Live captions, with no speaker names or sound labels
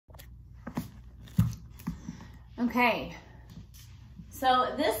Okay, so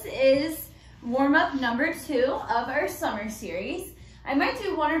this is warm-up number 2 of our summer series. I might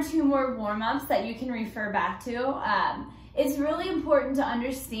do 1 or 2 more warm-ups that you can refer back to. It's really important to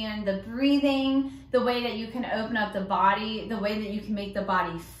understand the breathing, the way that you can open up the body, the way that you can make the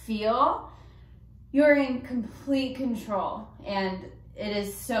body feel. You're in complete control, and it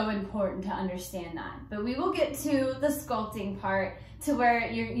is so important to understand that. But we will get to the sculpting part, to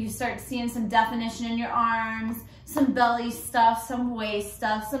where you start seeing some definition in your arms, some belly stuff, some waist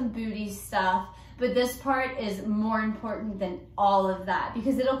stuff, some booty stuff. But this part is more important than all of that,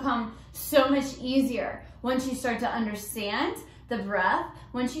 because it'll come so much easier once you start to understand the breath,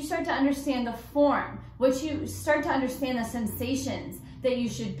 once you start to understand the form, once you start to understand the sensations that you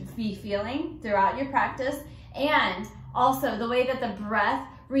should be feeling throughout your practice, and also the way that the breath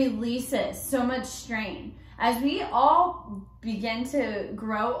releases so much strain. As we all begin to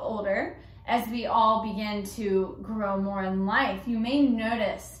grow older, as we all begin to grow more in life, you may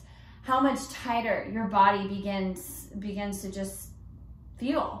notice how much tighter your body begins to just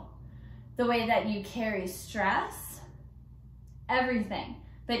feel. The way that you carry stress, everything.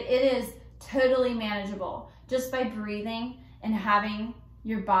 But it is totally manageable just by breathing and having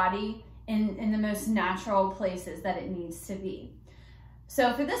your body in the most natural places that it needs to be.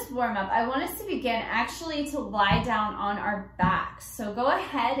 So for this warm-up, I want us to begin actually to lie down on our backs. So go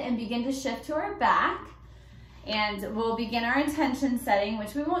ahead and begin to shift to our back, and we'll begin our intention setting,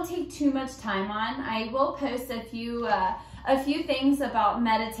 which we won't take too much time on. I will post a few things about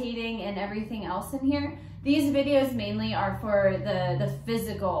meditating and everything else in here. These videos mainly are for the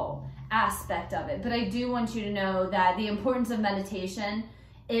physical aspect of it, but I do want you to know that the importance of meditation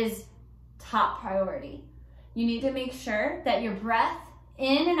is top priority. You need to make sure that your breath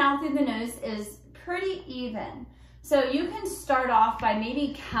in and out through the nose is pretty even. So you can start off by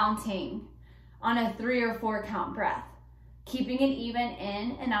maybe counting on a 3 or 4 count breath, keeping it even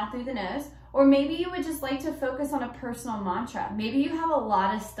in and out through the nose. Or maybe you would just like to focus on a personal mantra. Maybe you have a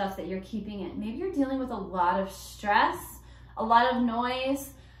lot of stuff that you're keeping in. Maybe you're dealing with a lot of stress, a lot of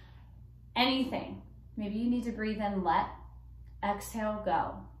noise, anything. Maybe you need to breathe in, let, exhale,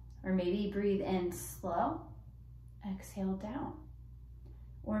 go. Or maybe breathe in slow, exhale down.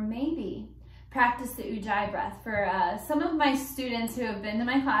 Or maybe practice the Ujjayi breath. For some of my students who have been to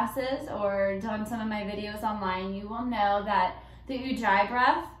my classes or done some of my videos online, you will know that the Ujjayi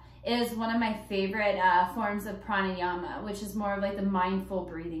breath is one of my favorite forms of pranayama, which is more of like the mindful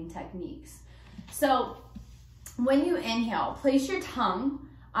breathing techniques. So when you inhale, place your tongue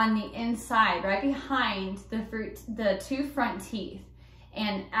on the inside, right behind the 2 front teeth.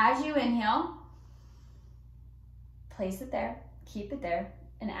 And as you inhale, place it there, keep it there.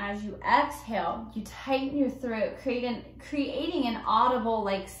 And as you exhale, you tighten your throat, creating an audible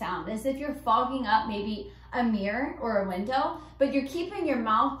like sound, as if you're fogging up maybe a mirror or a window, but you're keeping your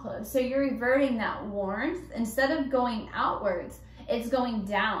mouth closed. So you're reverting that warmth. Instead of going outwards, it's going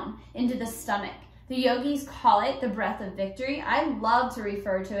down into the stomach. The yogis call it the breath of victory. I love to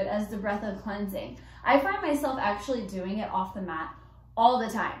refer to it as the breath of cleansing. I find myself actually doing it off the mat all the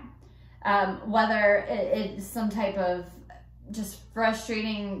time. Whether it's some type of just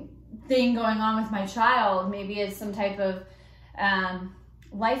frustrating thing going on with my child, maybe it's some type of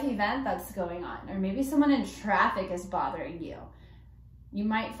life event that's going on, or maybe someone in traffic is bothering you. You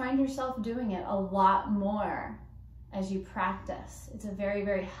might find yourself doing it a lot more as you practice. It's a very,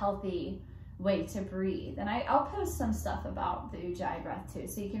 very healthy way to breathe. And I'll post some stuff about the Ujjayi breath too,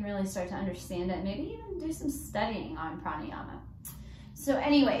 so you can really start to understand it, maybe even do some studying on pranayama. So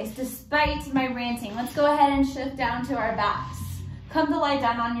anyways, despite my ranting, let's go ahead and shift down to our backs. Come to lie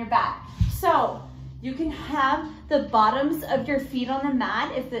down on your back. So you can have the bottoms of your feet on the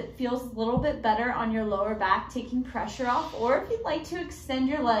mat if it feels a little bit better on your lower back, taking pressure off, or if you'd like to extend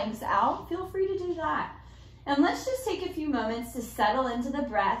your legs out, feel free to do that. And let's just take a few moments to settle into the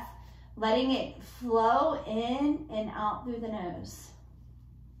breath, letting it flow in and out through the nose.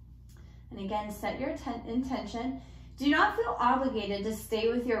 And again, set your intention. Do not feel obligated to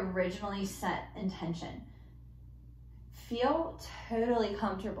stay with your originally set intention. Feel totally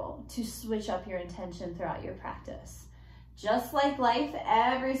comfortable to switch up your intention throughout your practice. Just like life,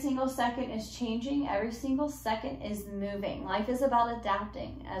 every single second is changing, every single second is moving. Life is about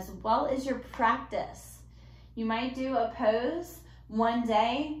adapting as well as your practice. You might do a pose one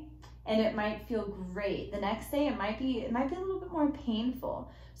day and it might feel great. The next day it might be a little bit more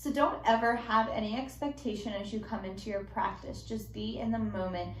painful. So don't ever have any expectation as you come into your practice. Just be in the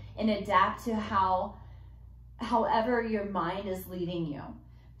moment and adapt to however your mind is leading you.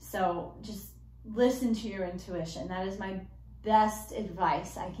 So just listen to your intuition. That is my best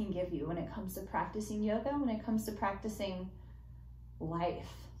advice I can give you when it comes to practicing yoga, when it comes to practicing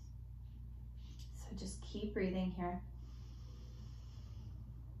life. So just keep breathing here.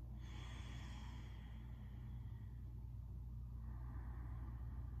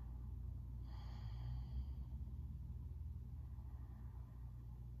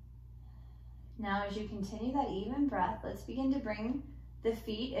 Now, as you continue that even breath, let's begin to bring the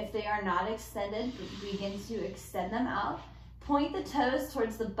feet, if they are not extended, begin to extend them out. Point the toes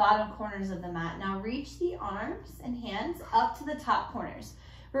towards the bottom corners of the mat. Now reach the arms and hands up to the top corners.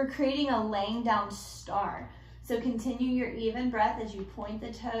 We're creating a laying down star. So continue your even breath as you point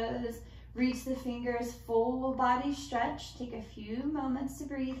the toes, reach the fingers, full body stretch. Take a few moments to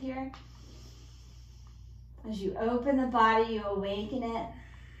breathe here. As you open the body, you awaken it.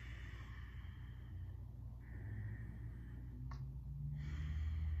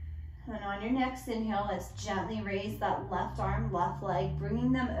 And on your next inhale, let's gently raise that left arm, left leg,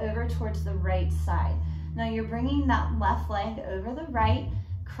 bringing them over towards the right side. Now you're bringing that left leg over the right,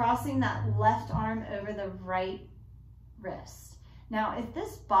 crossing that left arm over the right wrist. Now, if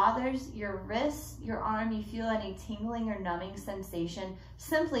this bothers your wrist, your arm, you feel any tingling or numbing sensation,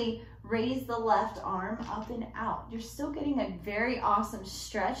 simply raise the left arm up and out. You're still getting a very awesome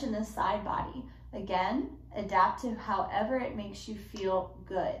stretch in the side body. Again, adapt to however it makes you feel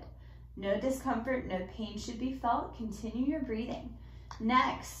good. No discomfort, no pain should be felt. Continue your breathing.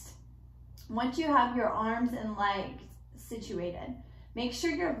 Next, once you have your arms and legs situated, make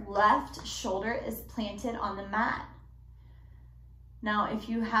sure your left shoulder is planted on the mat. Now, if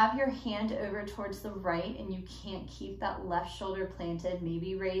you have your hand over towards the right and you can't keep that left shoulder planted,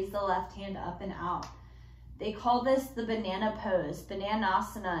 maybe raise the left hand up and out. They call this the banana pose,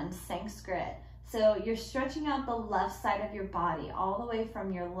 Bananasana in Sanskrit. So you're stretching out the left side of your body all the way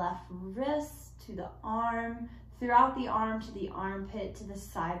from your left wrist to the arm, throughout the arm to the armpit to the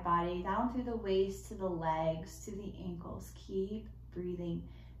side body, down through the waist to the legs to the ankles. Keep breathing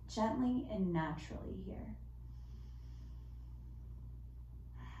gently and naturally here.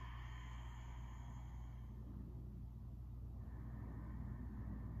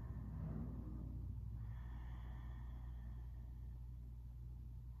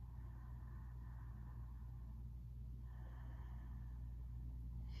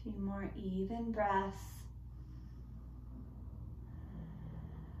 Few more even breaths.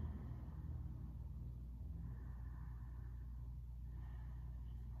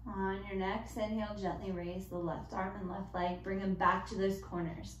 On your next inhale, gently raise the left arm and left leg. Bring them back to those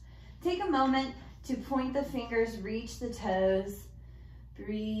corners. Take a moment to point the fingers, reach the toes.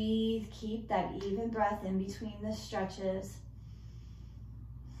 Breathe. Keep that even breath in between the stretches.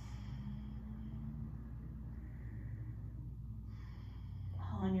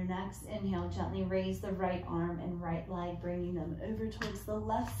 On your next inhale, gently raise the right arm and right leg, bringing them over towards the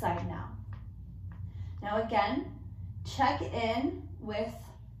left side now. Now again, check in with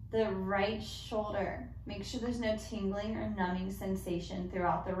the right shoulder. Make sure there's no tingling or numbing sensation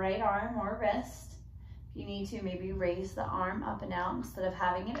throughout the right arm or wrist. If you need to, maybe raise the arm up and out instead of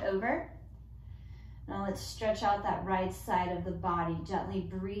having it over. Now let's stretch out that right side of the body. Gently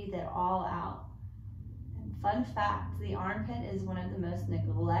breathe it all out. Fun fact, the armpit is one of the most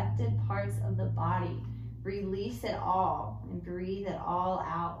neglected parts of the body. Release it all and breathe it all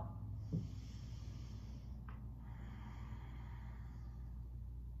out.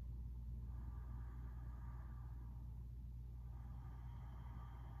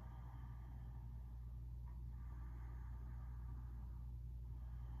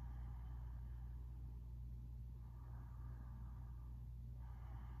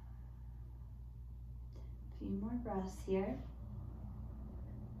 Few more breaths here.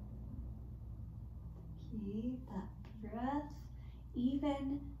 Keep that breath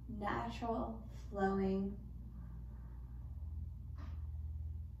even, natural, flowing.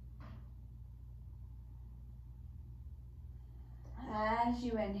 As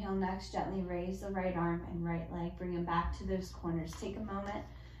you inhale, next gently raise the right arm and right leg. Bring them back to those corners. Take a moment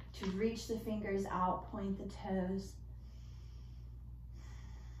to reach the fingers out, point the toes.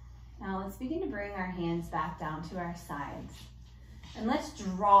 Now let's begin to bring our hands back down to our sides. And let's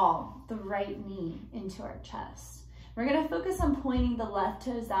draw the right knee into our chest. We're gonna focus on pointing the left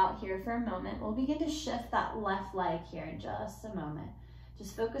toes out here for a moment. We'll begin to shift that left leg here in just a moment.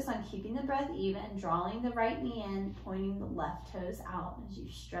 Just focus on keeping the breath even, drawing the right knee in, pointing the left toes out. As you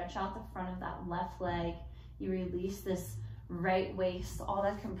stretch out the front of that left leg, you release this right waist, all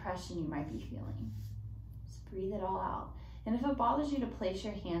that compression you might be feeling. Just breathe it all out. And if it bothers you to place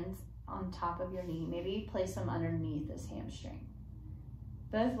your hands on top of your knee, maybe place them underneath this hamstring.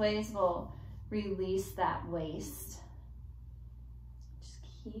 Both ways will release that waist.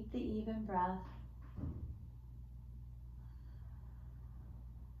 Keep the even breath.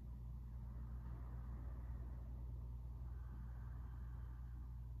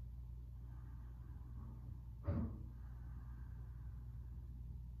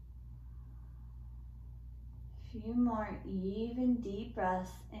 Few more even deep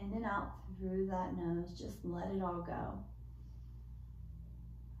breaths in and out through that nose. Just let it all go.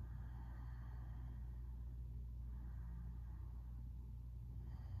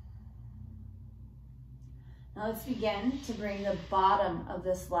 Now let's begin to bring the bottom of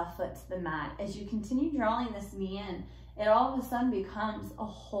this left foot to the mat. As you continue drawing this knee in, it all of a sudden becomes a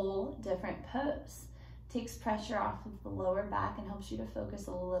whole different pose. Takes pressure off of the lower back and helps you to focus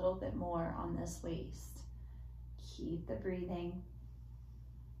a little bit more on this waist. Keep the breathing.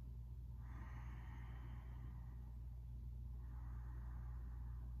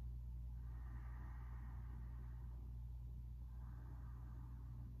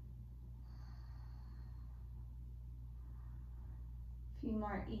 A few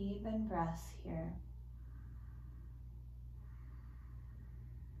more even breaths here.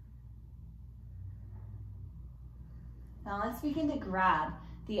 Now let's begin to grab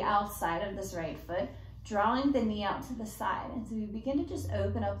the outside of this right foot, drawing the knee out to the side. And so we begin to just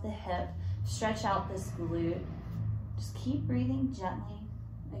open up the hip, stretch out this glute. Just keep breathing gently.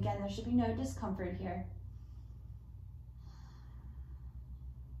 Again, there should be no discomfort here.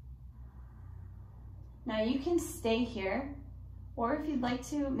 Now you can stay here, or if you'd like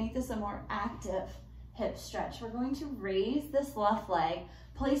to make this a more active hip stretch, we're going to raise this left leg,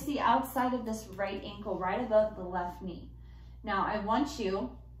 place the outside of this right ankle right above the left knee. Now I want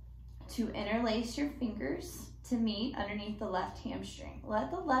you to interlace your fingers to meet underneath the left hamstring. Let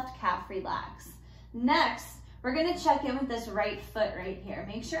the left calf relax. Next, we're gonna check in with this right foot right here.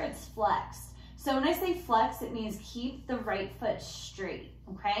 Make sure it's flexed. So when I say flex, it means keep the right foot straight,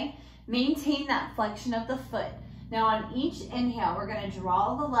 okay? Maintain that flexion of the foot. Now on each inhale, we're gonna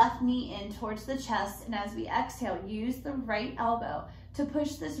draw the left knee in towards the chest, and as we exhale, use the right elbow to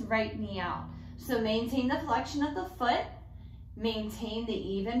push this right knee out. So maintain the flexion of the foot, maintain the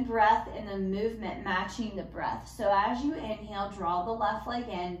even breath and the movement matching the breath. So as you inhale, draw the left leg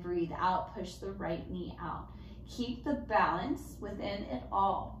in, breathe out, push the right knee out. Keep the balance within it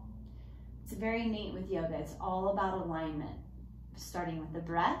all. It's very neat with yoga. It's all about alignment. Starting with the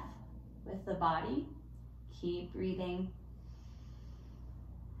breath, with the body. Keep breathing.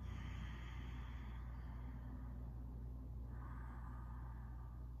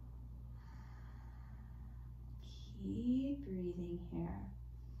 Keep breathing here.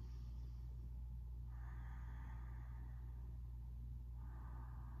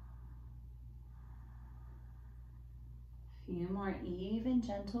 A few more even,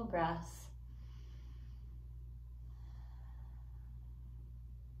 gentle breaths.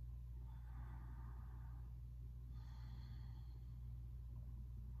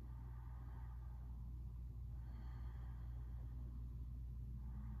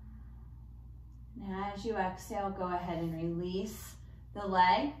 Now as you exhale, go ahead and release the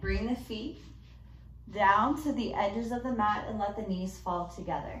leg. Bring the feet down to the edges of the mat and let the knees fall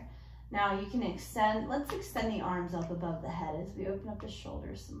together. Now you can extend, let's extend the arms up above the head as we open up the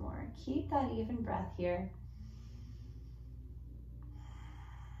shoulders some more. Keep that even breath here.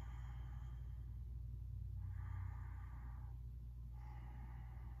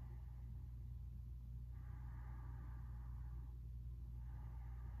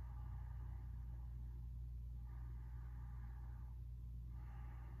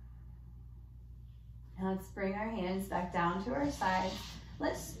 Now let's bring our hands back down to our sides.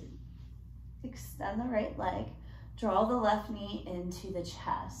 Let's extend the right leg, draw the left knee into the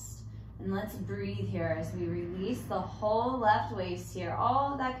chest. And let's breathe here as we release the whole left waist here,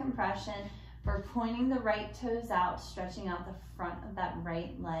 all of that compression. We're pointing the right toes out, stretching out the front of that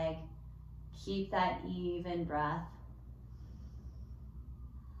right leg. Keep that even breath.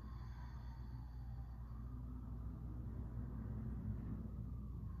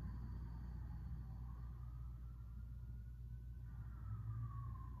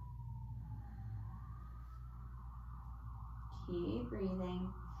 Keep breathing.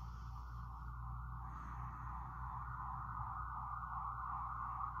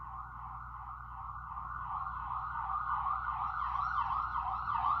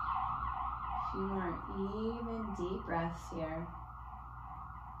 A few more even deep breaths here.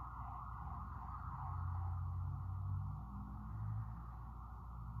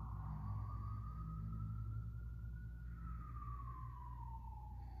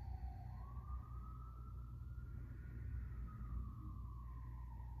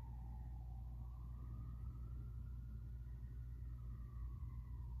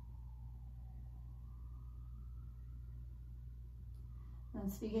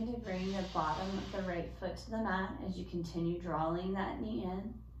 Let's begin to bring the bottom of the right foot to the mat as you continue drawing that knee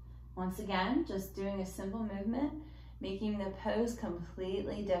in. Once again, just doing a simple movement, making the pose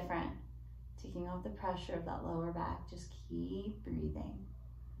completely different. Taking off the pressure of that lower back. Just keep breathing.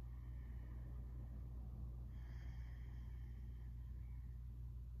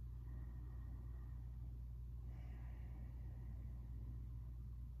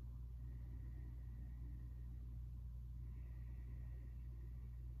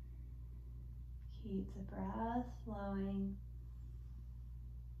 Keep the breath flowing.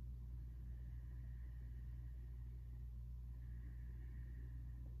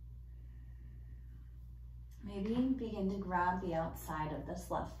 Maybe begin to grab the outside of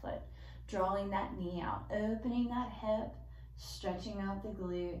this left foot, drawing that knee out, opening that hip, stretching out the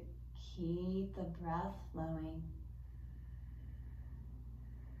glute. Keep the breath flowing.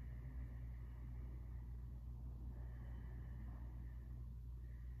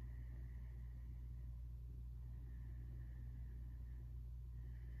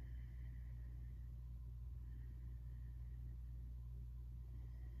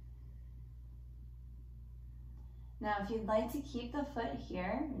 Now, if you'd like to keep the foot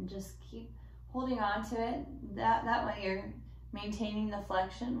here and just keep holding on to it, that way you're maintaining the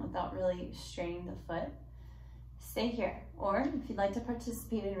flexion without really straining the foot, stay here. Or if you'd like to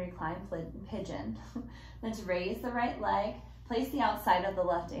participate in recline pigeon, let's raise the right leg, place the outside of the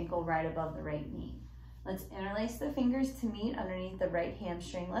left ankle right above the right knee. Let's interlace the fingers to meet underneath the right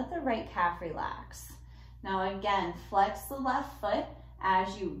hamstring. Let the right calf relax. Now again, flex the left foot.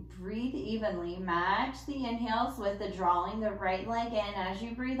 As you breathe evenly, match the inhales with the drawing the right leg in. As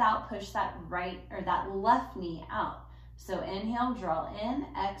you breathe out, push that right or that left knee out. So inhale, draw in,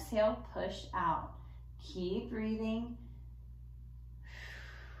 exhale, push out. Keep breathing.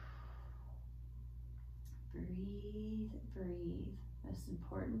 Breathe, breathe. Most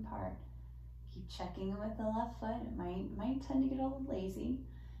important part. Keep checking in with the left foot. It might tend to get a little lazy.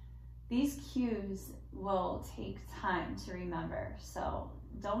 These cues will take time to remember, so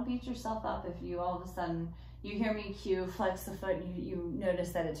don't beat yourself up if you all of a sudden, you hear me cue, flex the foot, and you notice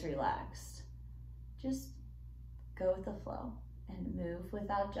that it's relaxed. Just go with the flow and move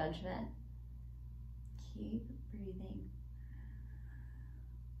without judgment. Keep breathing.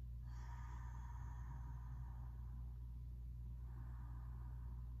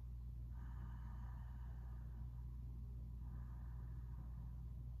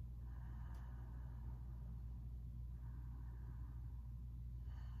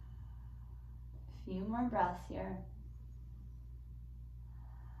 Few more breaths here.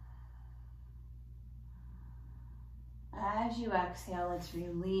 As you exhale, let's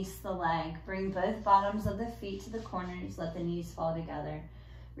release the leg. Bring both bottoms of the feet to the corners. Let the knees fall together.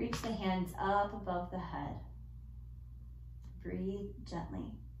 Reach the hands up above the head. Breathe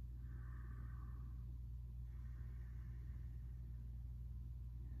gently.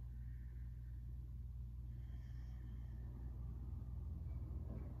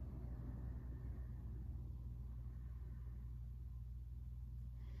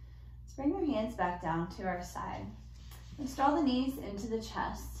 Bring your hands back down to our side. Let's draw the knees into the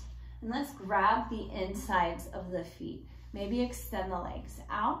chest and let's grab the insides of the feet. Maybe extend the legs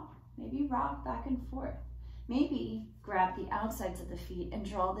out, maybe rock back and forth. Maybe grab the outsides of the feet and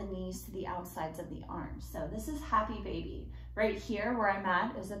draw the knees to the outsides of the arms. So this is happy baby. Right here where I'm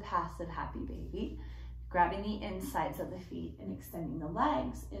at is a passive happy baby. Grabbing the insides of the feet and extending the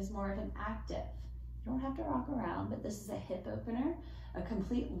legs is more of an active. You don't have to rock around, but this is a hip opener, a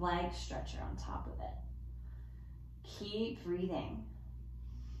complete leg stretcher on top of it. Keep breathing.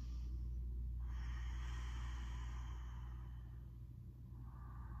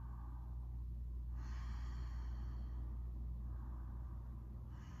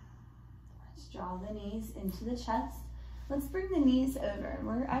 Let's draw the knees into the chest. Let's bring the knees over.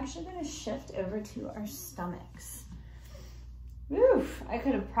 We're actually going to shift over to our stomachs. Oof, I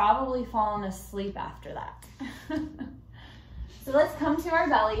could have probably fallen asleep after that. So let's come to our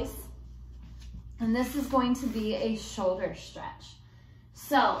bellies. And this is going to be a shoulder stretch.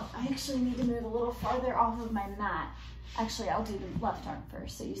 So I actually need to move a little farther off of my mat. Actually, I'll do the left arm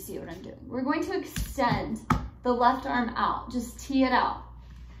first so you see what I'm doing. We're going to extend the left arm out. Just tee it out.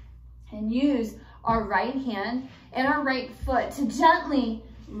 And use our right hand and our right foot to gently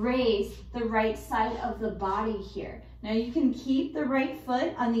raise the right side of the body here. Now you can keep the right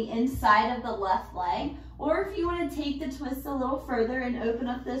foot on the inside of the left leg, or if you want to take the twist a little further and open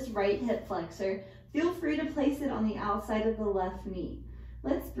up this right hip flexor, feel free to place it on the outside of the left knee.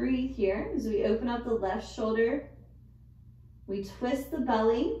 Let's breathe here as we open up the left shoulder We twist the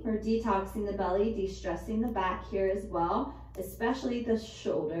belly. We're detoxing the belly, de-stressing the back here as well, especially the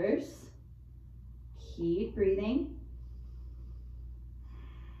shoulders. Keep breathing.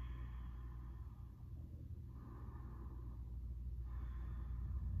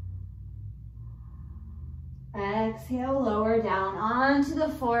 Exhale, lower down onto the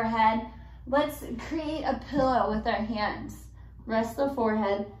forehead. Let's create a pillow with our hands. Rest the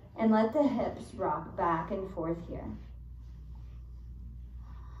forehead and let the hips rock back and forth here.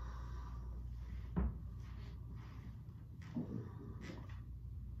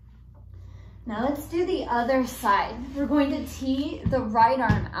 Now let's do the other side. We're going to tee the right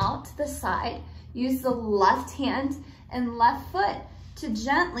arm out to the side. Use the left hand and left foot to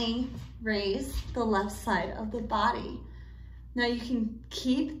gently raise the left side of the body. Now you can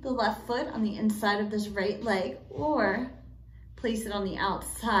keep the left foot on the inside of this right leg or place it on the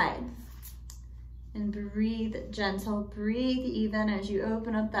outside. And breathe gentle, breathe even as you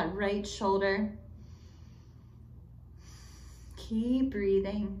open up that right shoulder. Keep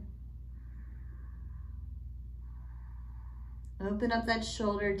breathing. Open up that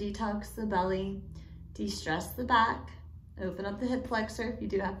shoulder, detox the belly, de-stress the back. Open up the hip flexor if you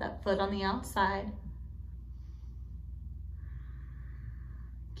do have that foot on the outside.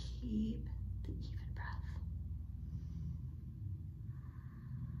 Keep the even breath.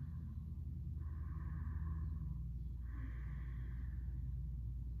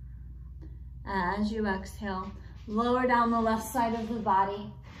 As you exhale, lower down the left side of the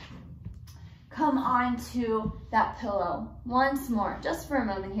body. Come onto that pillow once more, just for a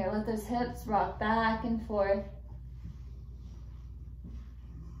moment here. Let those hips rock back and forth.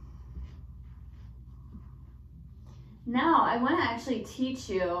 Now, I want to actually teach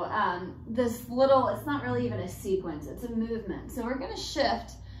you this little, it's not really even a sequence, it's a movement. So we're going to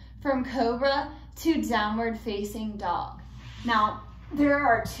shift from cobra to downward facing dog. Now, there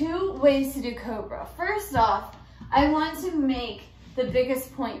are two ways to do cobra. First off, I want to make the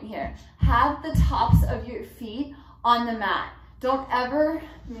biggest point here. Have the tops of your feet on the mat. Don't ever,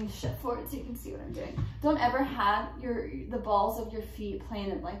 let me shift forward so you can see what I'm doing. Don't ever have the balls of your feet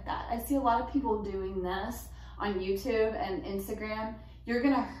planted like that. I see a lot of people doing this on YouTube and Instagram. You're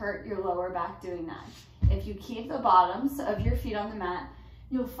gonna hurt your lower back doing that. If you keep the bottoms of your feet on the mat,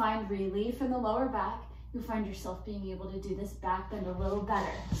 you'll find relief in the lower back. You'll find yourself being able to do this back bend a little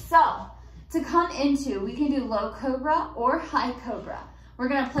better. So, to come into, we can do low cobra or high cobra. We're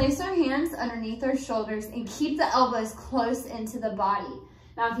gonna place our hands underneath our shoulders and keep the elbows close into the body.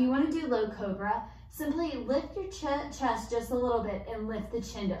 Now, if you wanna do low cobra, simply lift your chest just a little bit and lift the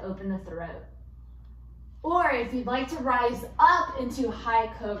chin to open the throat. Or if you'd like to rise up into high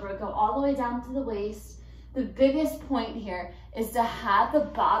cobra, go all the way down to the waist. The biggest point here is to have the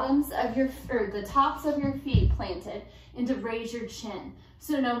bottoms of the tops of your feet planted and to raise your chin.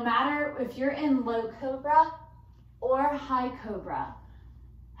 So no matter if you're in low cobra or high cobra,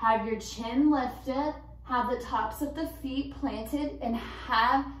 have your chin lifted, have the tops of the feet planted, and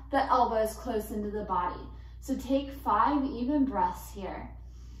have the elbows close into the body. So take 5 even breaths here.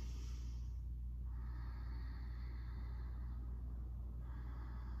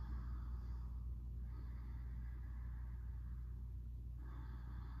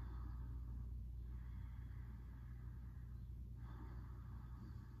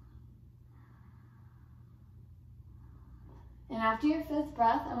 And after your 5th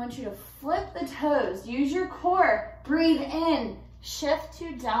breath, I want you to flip the toes. Use your core. Breathe in. Shift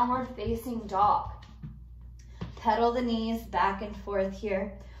to downward facing dog. Pedal the knees back and forth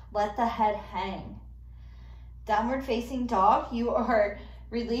here. Let the head hang. Downward facing dog, you are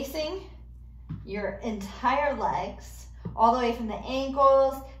releasing your entire legs, all the way from the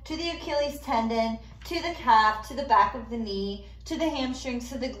ankles to the Achilles tendon, to the calf, to the back of the knee, to the hamstrings,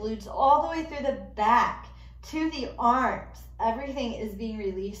 to the glutes, all the way through the back, to the arms. Everything is being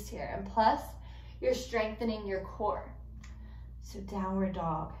released here. And plus, you're strengthening your core. So downward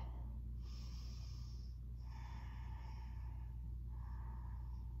dog.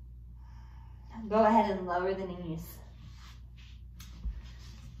 Go ahead and lower the knees.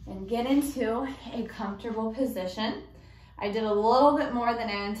 And get into a comfortable position. I did a little bit more than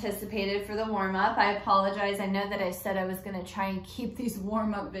I anticipated for the warm-up. I apologize. I know that I said I was going to try and keep these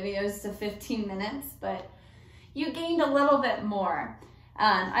warm-up videos to 15 minutes, but you gained a little bit more.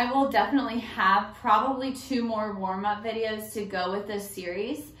 I will definitely have probably 2 more warm-up videos to go with this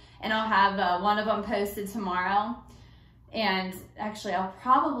series, and I'll have one of them posted tomorrow. And actually, I'll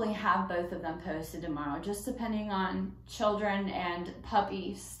probably have both of them posted tomorrow, just depending on children and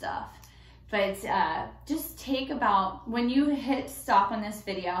puppy stuff. But just take about, when you hit stop on this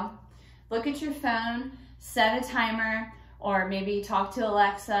video, look at your phone, set a timer, or maybe talk to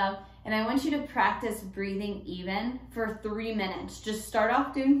Alexa. And I want you to practice breathing even for 3 minutes. Just start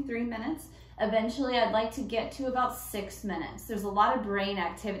off doing 3 minutes. Eventually, I'd like to get to about 6 minutes. There's a lot of brain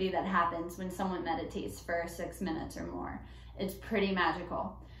activity that happens when someone meditates for 6 minutes or more. It's pretty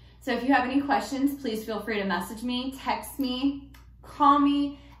magical. So if you have any questions, please feel free to message me, text me, call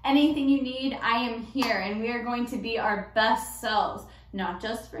me, anything you need, I am here, and we are going to be our best selves, not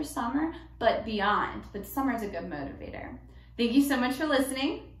just for summer, but beyond. But summer's a good motivator. Thank you so much for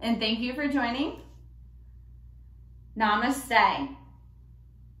listening, and thank you for joining. Namaste.